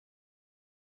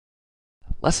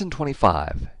Lesson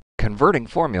 25, Converting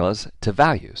Formulas to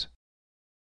Values.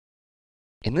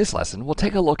 In this lesson, we'll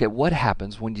take a look at what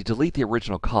happens when you delete the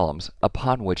original columns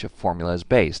upon which a formula is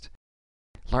based,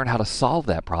 learn how to solve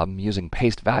that problem using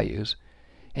paste values,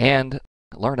 and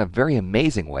learn a very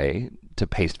amazing way to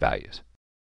paste values.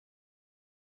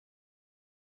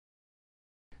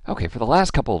 Okay, for the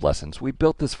last couple of lessons, we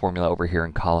built this formula over here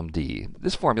in column D.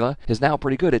 This formula is now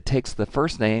pretty good. It takes the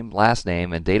first name, last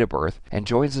name, and date of birth and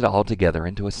joins it all together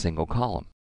into a single column.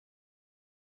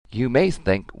 You may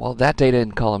think, well, that data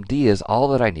in column D is all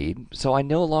that I need, so I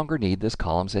no longer need this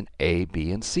columns in A,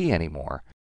 B, and C anymore.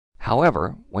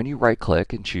 However, when you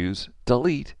right-click and choose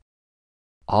Delete,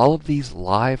 all of these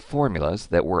live formulas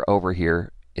that were over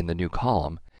here in the new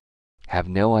column have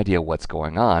no idea what's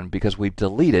going on because we've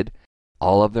deleted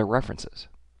all of their references.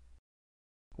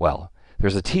 Well,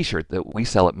 there's a t-shirt that we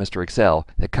sell at Mr. Excel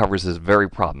that covers this very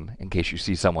problem in case you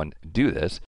see someone do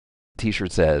this. The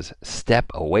t-shirt says, "Step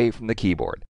away from the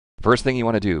keyboard." First thing you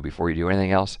want to do before you do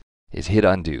anything else is hit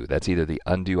undo. That's either the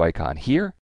undo icon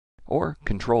here or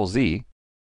Control Z,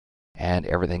 and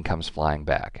everything comes flying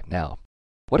back. Now,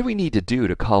 what do we need to do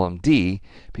to column D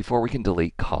before we can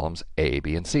delete columns A,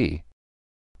 B, and C?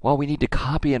 Well, we need to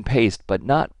copy and paste, but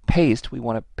not paste. We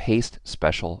want to paste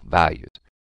special values.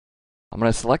 I'm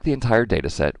going to select the entire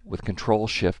data set with Control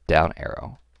Shift down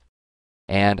arrow,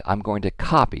 and I'm going to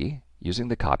copy using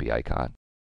the copy icon,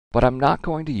 but I'm not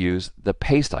going to use the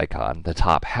paste icon, the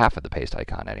top half of the paste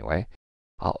icon anyway.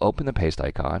 I'll open the paste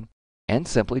icon and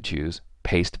simply choose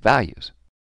Paste Values.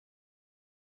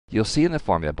 You'll see in the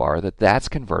formula bar that that's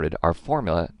converted our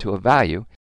formula to a value,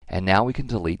 and now we can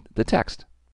delete the text.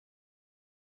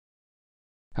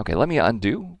 Okay, let me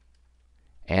undo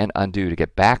and undo to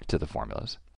get back to the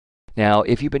formulas. Now,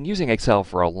 if you've been using Excel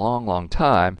for a long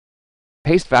time,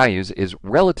 paste values is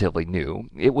relatively new.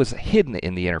 It was hidden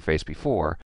in the interface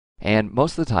before, and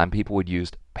most of the time people would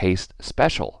use paste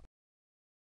special.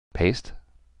 Paste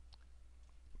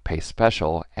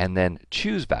special, and then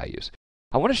choose values.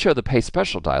 I want to show the paste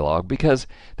special dialog because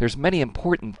there's many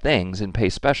important things in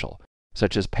paste special,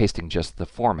 such as pasting just the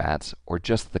formats or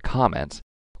just the comments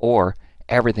or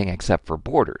everything except for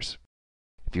borders.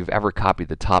 If you've ever copied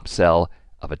the top cell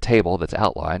of a table that's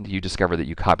outlined, you discover that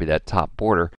you copy that top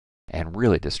border and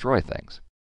really destroy things.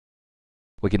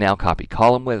 We can now copy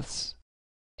column widths,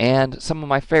 and some of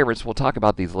my favorites, we'll talk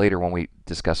about these later when we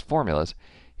discuss formulas,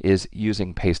 is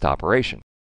using paste operation,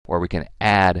 where we can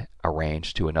add a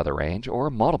range to another range or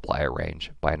multiply a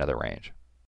range by another range.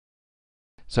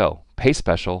 So, paste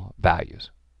special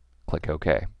values. Click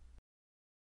OK.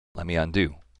 Let me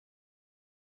undo.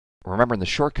 Remember in the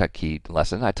shortcut key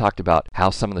lesson, I talked about how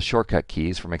some of the shortcut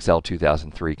keys from Excel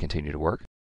 2003 continue to work.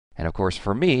 And of course,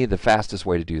 for me, the fastest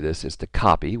way to do this is to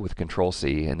copy with Control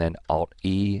C and then Alt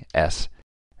E, S,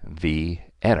 V,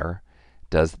 Enter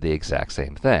does the exact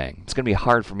same thing. It's going to be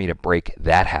hard for me to break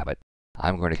that habit.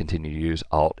 I'm going to continue to use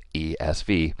Alt E, S,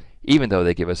 V, even though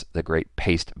they give us the great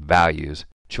Paste Values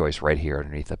choice right here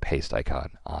underneath the paste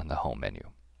icon on the home menu.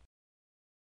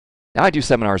 Now I do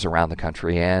seminars around the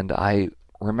country, and I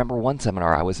remember one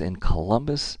seminar I was in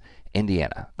Columbus,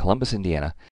 Indiana,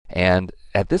 and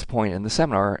at this point in the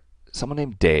seminar, someone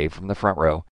named Dave from the front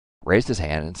row raised his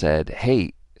hand and said,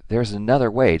 "Hey, there's another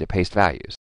way to paste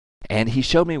values." And he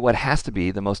showed me what has to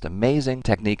be the most amazing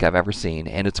technique I've ever seen,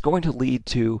 and it's going to lead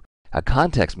to a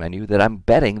context menu that I'm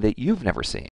betting that you've never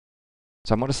seen.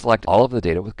 So I'm going to select all of the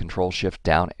data with Control Shift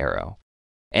down arrow,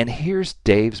 and here's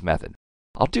Dave's method.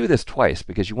 I'll do this twice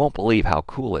because you won't believe how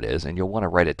cool it is and you'll want to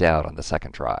write it down on the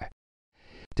second try.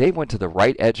 Dave went to the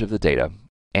right edge of the data,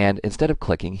 and instead of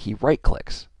clicking, he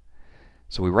right-clicks.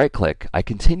 So we right-click, I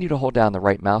continue to hold down the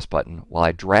right mouse button while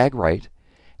I drag right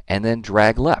and then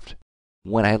drag left.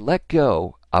 When I let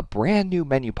go, a brand new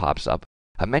menu pops up,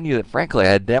 a menu that frankly I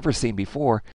had never seen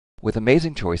before, with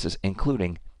amazing choices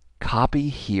including Copy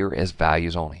Here as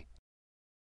Values Only.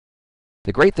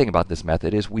 The great thing about this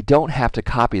method is we don't have to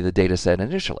copy the data set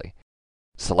initially.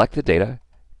 Select the data,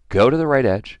 go to the right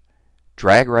edge,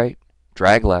 drag right,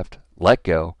 drag left, let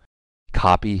go,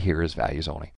 Copy Here as Values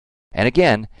Only. And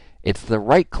again, it's the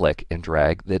right click and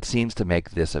drag that seems to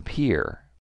make this appear.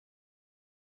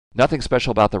 Nothing special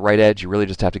about the right edge. You really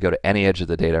just have to go to any edge of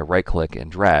the data, right click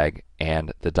and drag,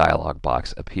 and the dialog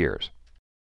box appears.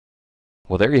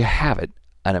 Well, there you have it.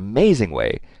 An amazing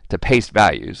way to paste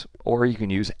values, or you can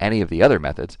use any of the other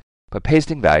methods, but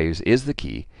pasting values is the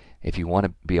key if you want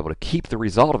to be able to keep the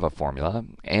result of a formula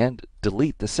and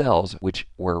delete the cells which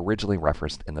were originally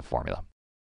referenced in the formula.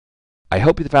 I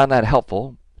hope you found that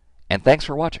helpful, and thanks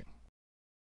for watching.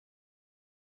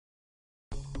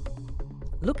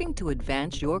 Looking to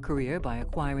advance your career by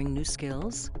acquiring new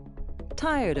skills?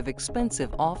 Tired of expensive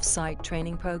off-site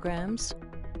training programs?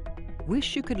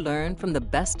 Wish you could learn from the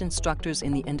best instructors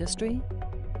in the industry?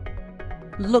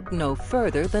 Look no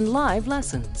further than Live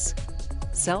Lessons.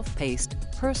 Self-paced,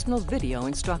 personal video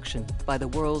instruction by the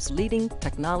world's leading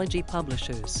technology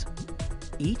publishers.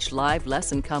 Each live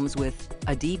lesson comes with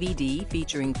a DVD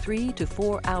featuring 3 to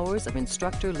 4 hours of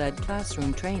instructor-led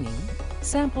classroom training,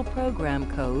 sample program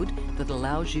code that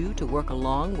allows you to work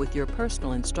along with your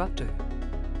personal instructor,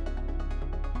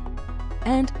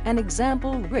 and an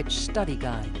example-rich study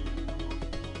guide.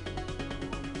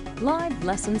 Live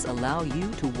lessons allow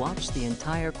you to watch the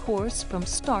entire course from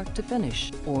start to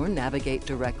finish or navigate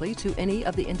directly to any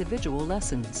of the individual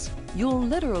lessons. You'll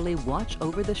literally watch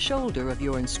over the shoulder of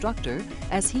your instructor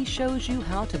as he shows you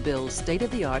how to build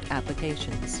state-of-the-art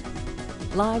applications.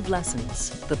 Live Lessons,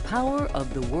 the power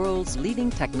of the world's leading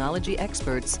technology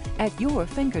experts at your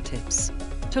fingertips.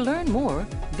 To learn more,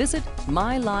 visit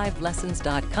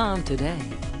mylivelessons.com today.